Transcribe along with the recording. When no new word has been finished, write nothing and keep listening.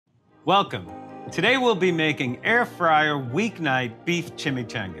Welcome. Today we'll be making air fryer weeknight beef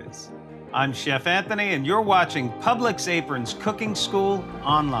chimichangas. I'm Chef Anthony and you're watching Publix Aprons Cooking School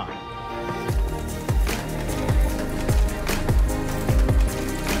online.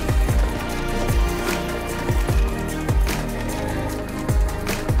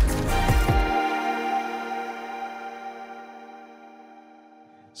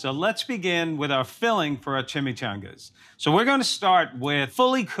 So let's begin with our filling for our chimichangas. So we're going to start with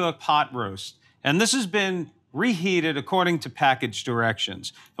fully cooked pot roast. And this has been reheated according to package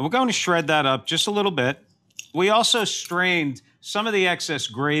directions. And we're going to shred that up just a little bit. We also strained some of the excess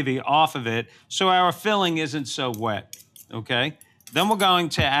gravy off of it so our filling isn't so wet, okay? Then we're going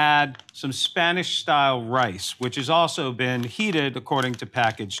to add some Spanish-style rice, which has also been heated according to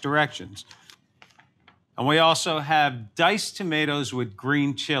package directions. And we also have diced tomatoes with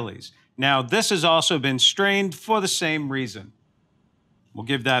green chilies. Now, this has also been strained for the same reason. We'll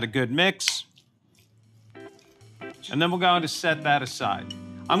give that a good mix. And then we're going to set that aside.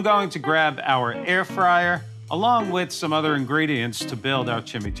 I'm going to grab our air fryer along with some other ingredients to build our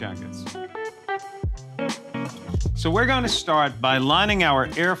chimichangas. So we're going to start by lining our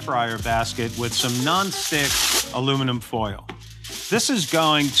air fryer basket with some nonstick aluminum foil. This is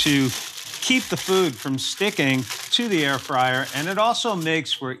going to keep the food from sticking to the air fryer, and it also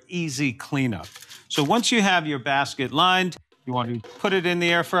makes for easy cleanup. So once you have your basket lined, you want to put it in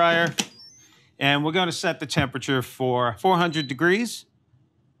the air fryer, and we're going to set the temperature for 400 degrees.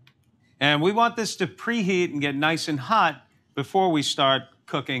 And we want this to preheat and get nice and hot before we start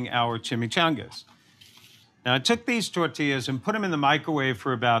cooking our chimichangas. Now, I took these tortillas and put them in the microwave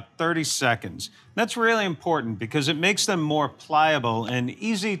for about 30 seconds. That's really important because it makes them more pliable and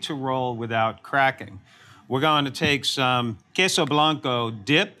easy to roll without cracking. We're going to take some queso blanco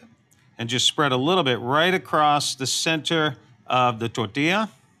dip and just spread a little bit right across the center of the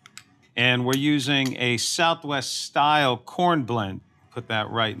tortilla. And we're using a Southwest style corn blend. Put that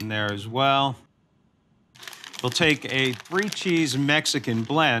right in there as well. We'll take a 3-cheese Mexican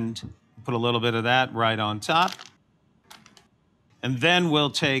blend. Put a little bit of that right on top. And then we'll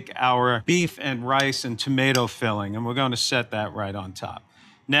take our beef and rice and tomato filling, and we're going to set that right on top.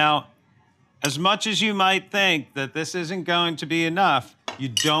 Now, as much as you might think that this isn't going to be enough, you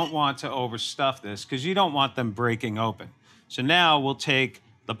don't want to overstuff this because you don't want them breaking open. So now we'll take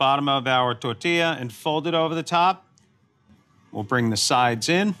the bottom of our tortilla and fold it over the top. We'll bring the sides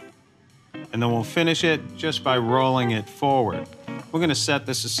in, and then we'll finish it just by rolling it forward. We're going to set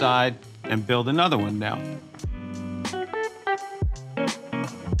this aside and build another one now.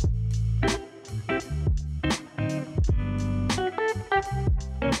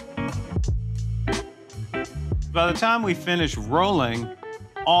 By the time we finish rolling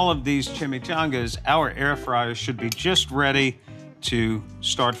all of these chimichangas, our air fryer should be just ready to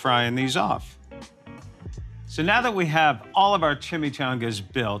start frying these off. So now that we have all of our chimichangas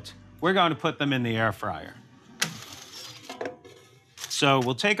built, we're going to put them in the air fryer. So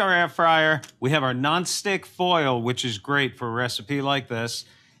we'll take our air fryer. We have our nonstick foil, which is great for a recipe like this,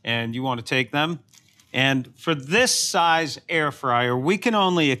 and you want to take them. And for this size air fryer, we can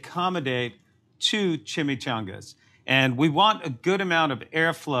only accommodate 2 chimichangas. And we want a good amount of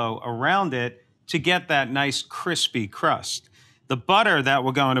airflow around it to get that nice crispy crust. The butter that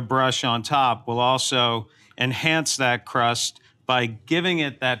we're going to brush on top will also enhance that crust by giving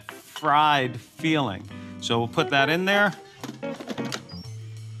it that fried feeling. So we'll put that in there.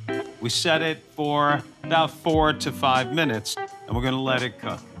 We set it for about 4 to 5 minutes, and we're going to let it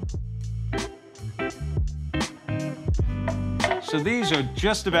cook. So these are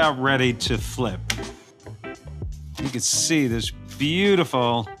just about ready to flip. You can see this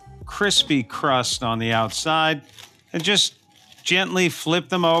beautiful, crispy crust on the outside, and just gently flip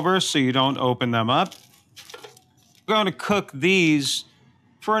them over so you don't open them up. We're going to cook these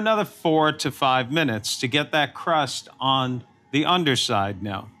for another 4 to 5 minutes to get that crust on the underside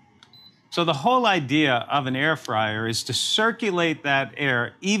now. So the whole idea of an air fryer is to circulate that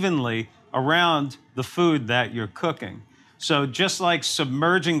air evenly around the food that you're cooking. So just like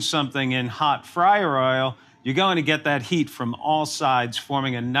submerging something in hot fryer oil, you're going to get that heat from all sides,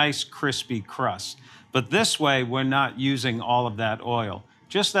 forming a nice crispy crust. But this way, we're not using all of that oil.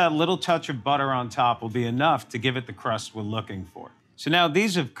 Just that little touch of butter on top will be enough to give it the crust we're looking for. So now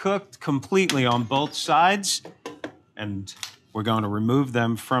these have cooked completely on both sides, and we're going to remove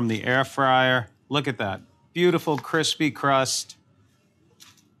them from the air fryer. Look at that. Beautiful crispy crust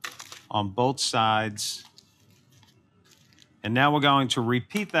on both sides. And now we're going to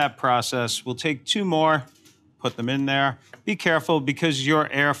repeat that process. We'll take 2 more, put them in there. Be careful because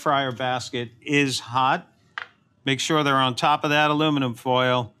your air fryer basket is hot. Make sure they're on top of that aluminum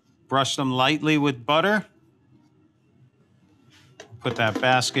foil. brush them lightly with butter. Put that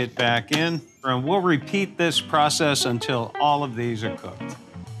basket back in, and we'll repeat this process until all of these are cooked.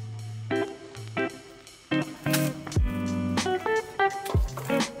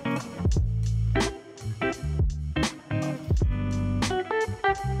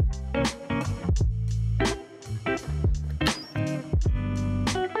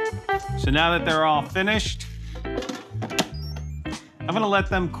 So now that they're all finished, I'm gonna let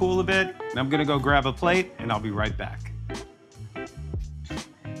them cool a bit, and I'm gonna go grab a plate, and I'll be right back.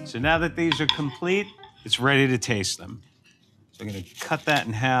 So now that these are complete, it's ready to taste them. So I'm gonna cut that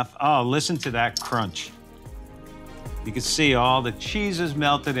in half. Oh, listen to that crunch. You can see all the cheese is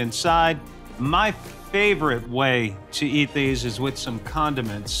melted inside. My favorite way to eat these is with some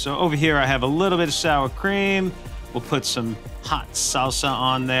condiments. So over here I have a little bit of sour cream. We'll put some hot salsa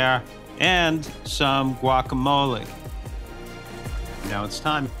on there and some guacamole. Now it's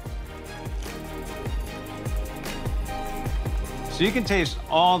time. So you can taste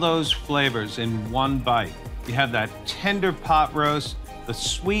all those flavors in one bite. You have that tender pot roast, the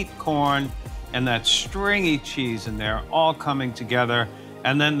sweet corn, and that stringy cheese in there all coming together,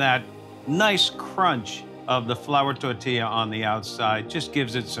 and then that nice crunch of the flour tortilla on the outside just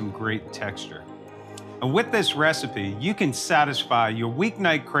gives it some great texture. And with this recipe, you can satisfy your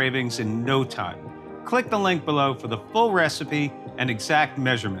weeknight cravings in no time. Click the link below for the full recipe and exact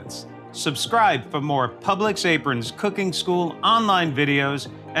measurements. Subscribe for more Publix Aprons Cooking School online videos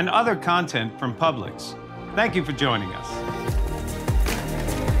and other content from Publix. Thank you for joining us.